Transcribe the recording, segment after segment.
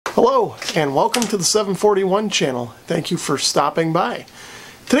Hello and welcome to the 741 channel. Thank you for stopping by.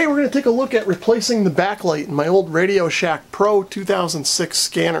 Today we're going to take a look at replacing the backlight in my old Radio Shack Pro 2006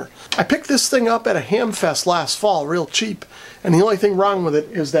 scanner. I picked this thing up at a Hamfest last fall, real cheap, and the only thing wrong with it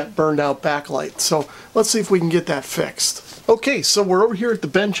is that burned out backlight. So let's see if we can get that fixed. Okay, so we're over here at the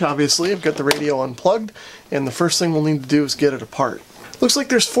bench obviously. I've got the radio unplugged and the first thing we'll need to do is get it apart. Looks like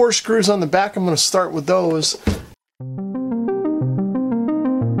there's 4 screws on the back. I'm going to start with those.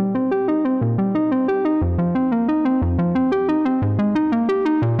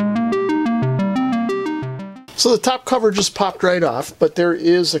 So the top cover just popped right off, but there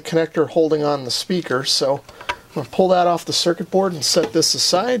is a connector holding on the speaker, so I'm going to pull that off the circuit board and set this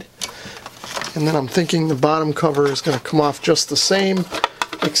aside. And then I'm thinking the bottom cover is going to come off just the same,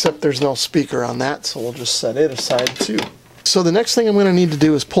 except there's no speaker on that, so we'll just set it aside too. So the next thing I'm going to need to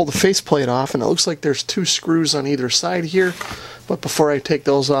do is pull the faceplate off, and it looks like there's 2 screws on either side here, but before I take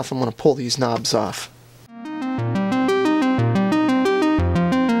those off I'm going to pull these knobs off.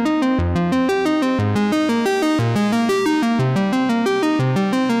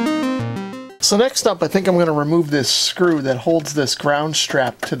 So next up, I think I'm going to remove this screw that holds this ground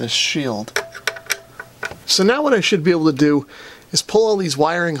strap to this shield. So now what I should be able to do is pull all these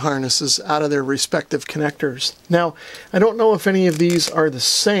wiring harnesses out of their respective connectors. Now, I don't know if any of these are the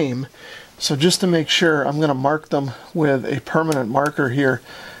same, so just to make sure, I'm going to mark them with a permanent marker here,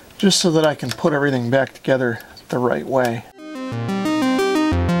 just so that I can put everything back together the right way.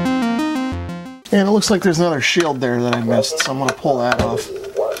 And it looks like there's another shield there that I missed, so I'm going to pull that off.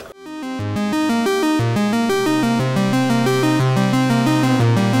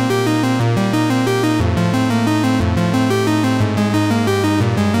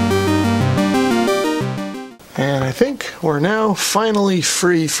 And I think we're now finally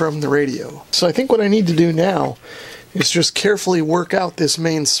free from the radio. So I think what I need to do now is just carefully work out this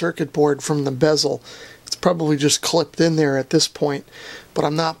main circuit board from the bezel. It's probably just clipped in there at this point, but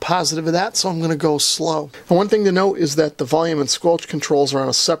I'm not positive of that, so I'm going to go slow. And one thing to note is that the volume and squelch controls are on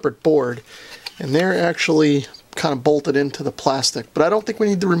a separate board, and they're actually kind of bolted into the plastic. But I don't think we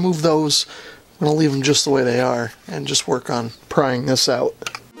need to remove those. I'm going to leave them just the way they are and just work on prying this out.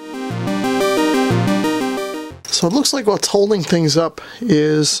 So it looks like what's holding things up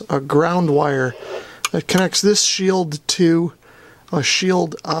is a ground wire that connects this shield to a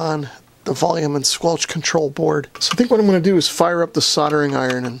shield on the volume and squelch control board. So I think what I'm going to do is fire up the soldering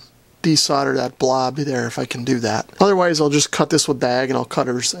iron and desolder that blob there if I can do that. Otherwise I'll just cut this with diagonal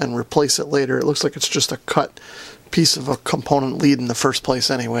cutters and replace it later. It looks like it's just a cut piece of a component lead in the first place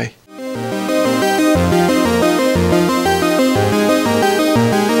anyway.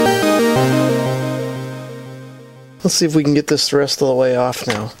 Let's see if we can get this the rest of the way off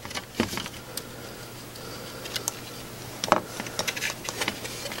now.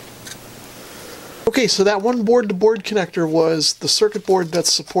 Okay, so that one board-to-board connector was the circuit board that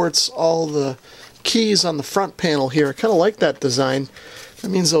supports all the keys on the front panel here. I kind of like that design. That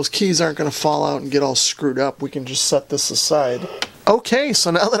means those keys aren't going to fall out and get all screwed up. We can just set this aside. Okay,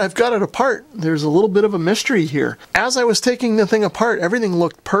 so now that I've got it apart, there's a little bit of a mystery here. As I was taking the thing apart, everything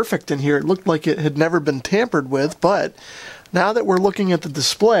looked perfect in here. It looked like it had never been tampered with, but now that we're looking at the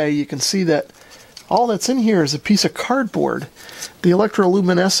display, you can see that all that's in here is a piece of cardboard. The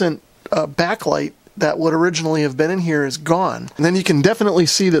electroluminescent backlight that would originally have been in here is gone. And then you can definitely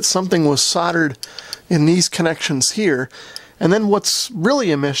see that something was soldered in these connections here. And then what's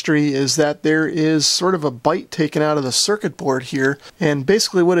really a mystery is that there is sort of a bite taken out of the circuit board here, and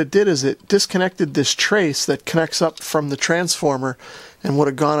basically what it did is it disconnected this trace that connects up from the transformer and would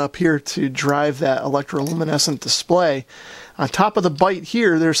have gone up here to drive that electroluminescent display. On top of the bite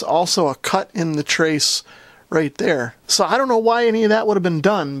here, there's also a cut in the trace right there. So I don't know why any of that would have been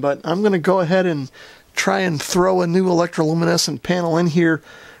done, but I'm going to go ahead and try and throw a new electroluminescent panel in here,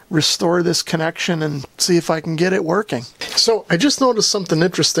 restore this connection, and see if I can get it working. So I just noticed something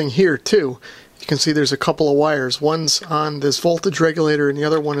interesting here too. You can see there's a couple of wires. One's on this voltage regulator and the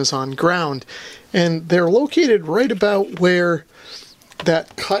other one is on ground. And they're located right about where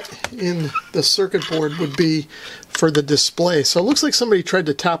that cut in the circuit board would be for the display. So it looks like somebody tried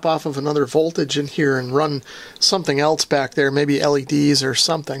to tap off of another voltage in here and run something else back there, maybe LEDs or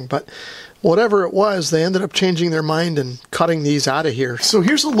something. But whatever it was, they ended up changing their mind and cutting these out of here. So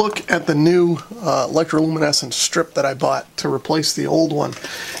here's a look at the new electroluminescent strip that I bought to replace the old one.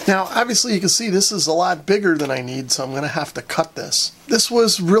 Now obviously you can see this is a lot bigger than I need, so I'm going to have to cut this. This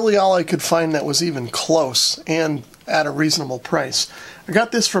was really all I could find that was even close and at a reasonable price. I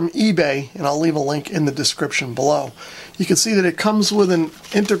got this from eBay, and I'll leave a link in the description below. You can see that it comes with an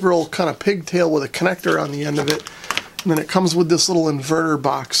integral kind of pigtail with a connector on the end of it, And then it comes with this little inverter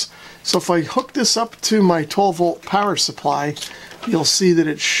box. So if I hook this up to my 12-volt power supply, you'll see that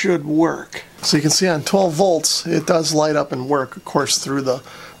it should work. So you can see on 12 volts, it does light up and work, of course, through the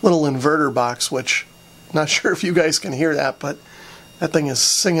little inverter box, which I'm not sure if you guys can hear that, but that thing is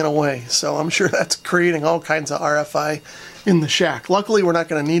singing away. So I'm sure that's creating all kinds of RFI in the shack. Luckily, we're not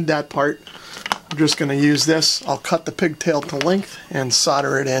going to need that part. I'm just going to use this. I'll cut the pigtail to length and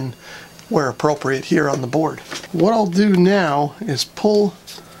solder it in where appropriate here on the board. What I'll do now is pull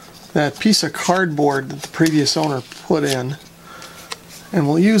that piece of cardboard that the previous owner put in, and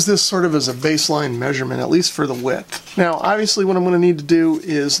we'll use this sort of as a baseline measurement, at least for the width. Now, obviously what I'm going to need to do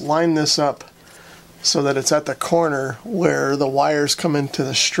is line this up so that it's at the corner where the wires come into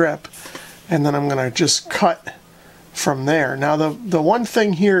the strip, and then I'm going to just cut from there. Now, the one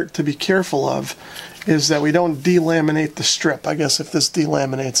thing here to be careful of is that we don't delaminate the strip. I guess if this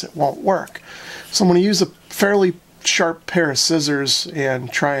delaminates, it won't work. So I'm going to use a fairly sharp pair of scissors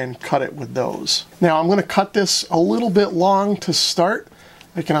and try and cut it with those. Now, I'm going to cut this a little bit long to start.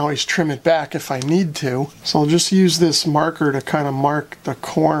 I can always trim it back if I need to. So I'll just use this marker to kind of mark the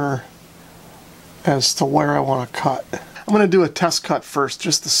corner as to where I want to cut. I'm going to do a test cut first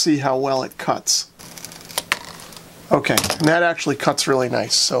just to see how well it cuts. Okay, and that actually cuts really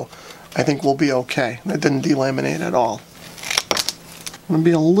nice, so I think we'll be okay. That didn't delaminate at all. I'm going to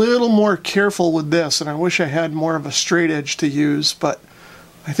be a little more careful with this, and I wish I had more of a straight edge to use, but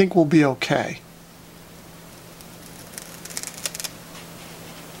I think we'll be okay.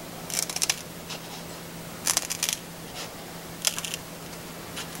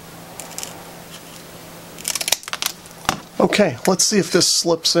 Okay, let's see if this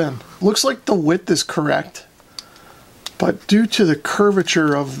slips in. Looks like the width is correct, but due to the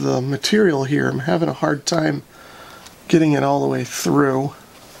curvature of the material here, I'm having a hard time getting it all the way through.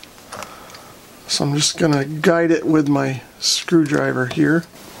 So I'm just going to guide it with my screwdriver here.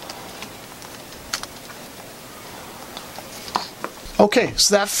 Okay,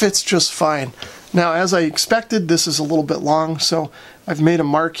 so that fits just fine. Now, as I expected, this is a little bit long, so I've made a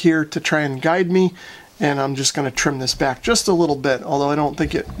mark here to try and guide me, and I'm just going to trim this back just a little bit, although I don't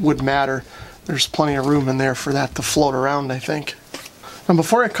think it would matter. There's plenty of room in there for that to float around, I think. Now,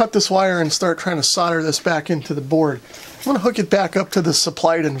 before I cut this wire and start trying to solder this back into the board, I'm going to hook it back up to the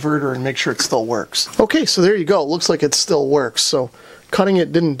supplied inverter and make sure it still works. Okay, so there you go. It looks like it still works, so cutting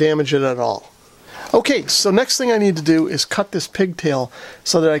it didn't damage it at all. Okay, so next thing I need to do is cut this pigtail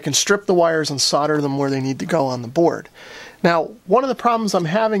so that I can strip the wires and solder them where they need to go on the board. Now, one of the problems I'm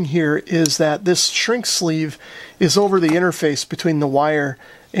having here is that this shrink sleeve is over the interface between the wire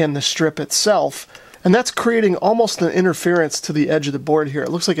and the strip itself, and that's creating almost an interference to the edge of the board here. It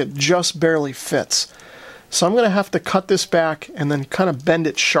looks like it just barely fits. So I'm going to have to cut this back and then kind of bend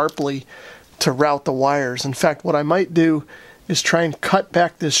it sharply to route the wires. In fact, what I might do is try and cut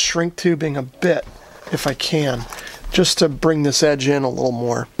back this shrink tubing a bit, if I can, just to bring this edge in a little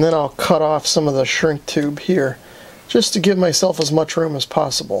more. And then I'll cut off some of the shrink tube here, just to give myself as much room as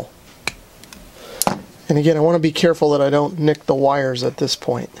possible. And again, I want to be careful that I don't nick the wires at this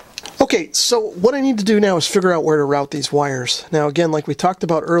point. Okay, so what I need to do now is figure out where to route these wires. Now again, like we talked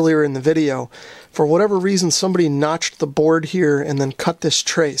about earlier in the video, for whatever reason somebody notched the board here and then cut this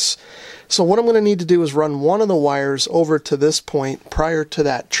trace. So what I'm going to need to do is run one of the wires over to this point prior to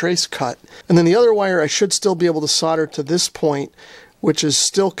that trace cut. And then the other wire I should still be able to solder to this point, which is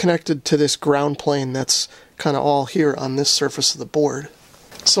still connected to this ground plane that's kind of all here on this surface of the board.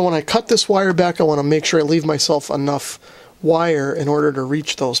 So when I cut this wire back, I want to make sure I leave myself enough wire in order to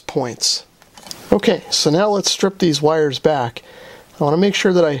reach those points. Okay, so now let's strip these wires back. I want to make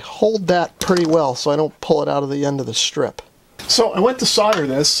sure that I hold that pretty well so I don't pull it out of the end of the strip. So I went to solder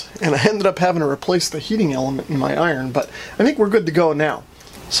this, and I ended up having to replace the heating element in my iron, but I think we're good to go now.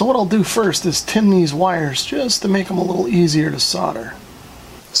 So what I'll do first is tin these wires just to make them a little easier to solder.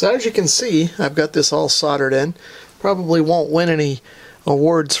 So as you can see, I've got this all soldered in. Probably won't win any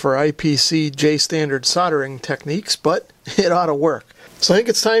awards for IPC J-standard soldering techniques, but it ought to work. So I think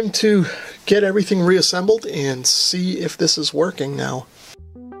it's time to get everything reassembled and see if this is working now.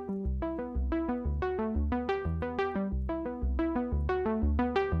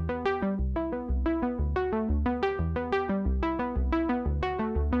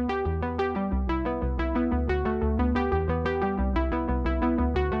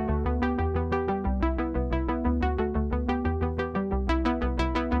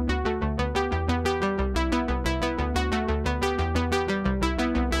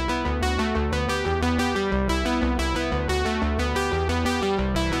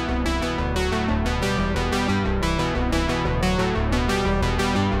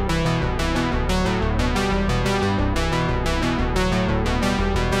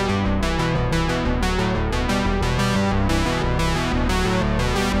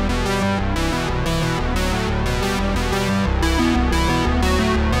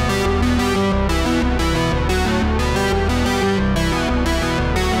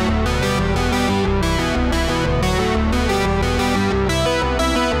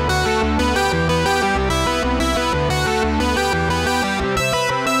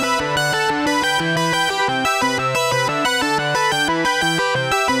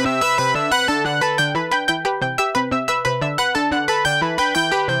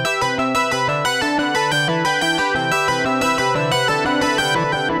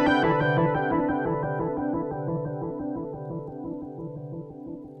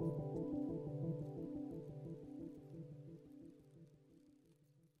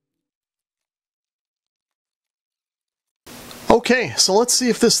 Okay, so let's see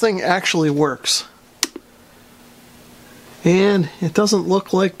if this thing actually works. And it doesn't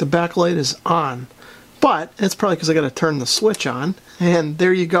look like the backlight is on, but it's probably because I got to turn the switch on, and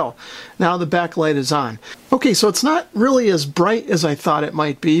there you go. Now the backlight is on. Okay, so it's not really as bright as I thought it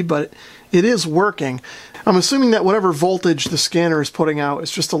might be, but it is working. I'm assuming that whatever voltage the scanner is putting out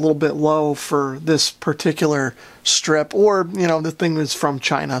is just a little bit low for this particular strip, or, you know, the thing is from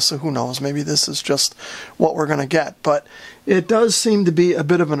China, so who knows, maybe this is just what we're going to get. But it does seem to be a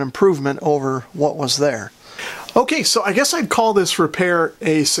bit of an improvement over what was there. Okay, so I guess I'd call this repair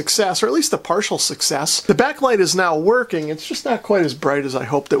a success, or at least a partial success. The backlight is now working. It's just not quite as bright as I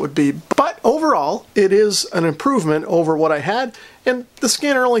hoped it would be. But overall, it is an improvement over what I had, and the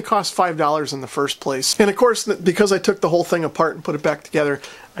scanner only cost $5 in the first place. And of course, because I took the whole thing apart and put it back together,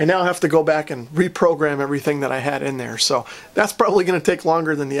 I now have to go back and reprogram everything that I had in there. So that's probably going to take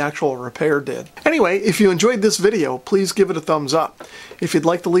longer than the actual repair did. Anyway, if you enjoyed this video, please give it a thumbs up. If you'd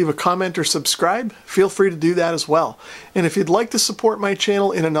like to leave a comment or subscribe, feel free to do that as well. And if you'd like to support my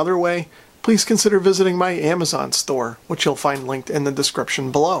channel in another way, please consider visiting my Amazon store, which you'll find linked in the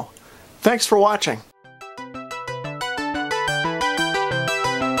description below. Thanks for watching.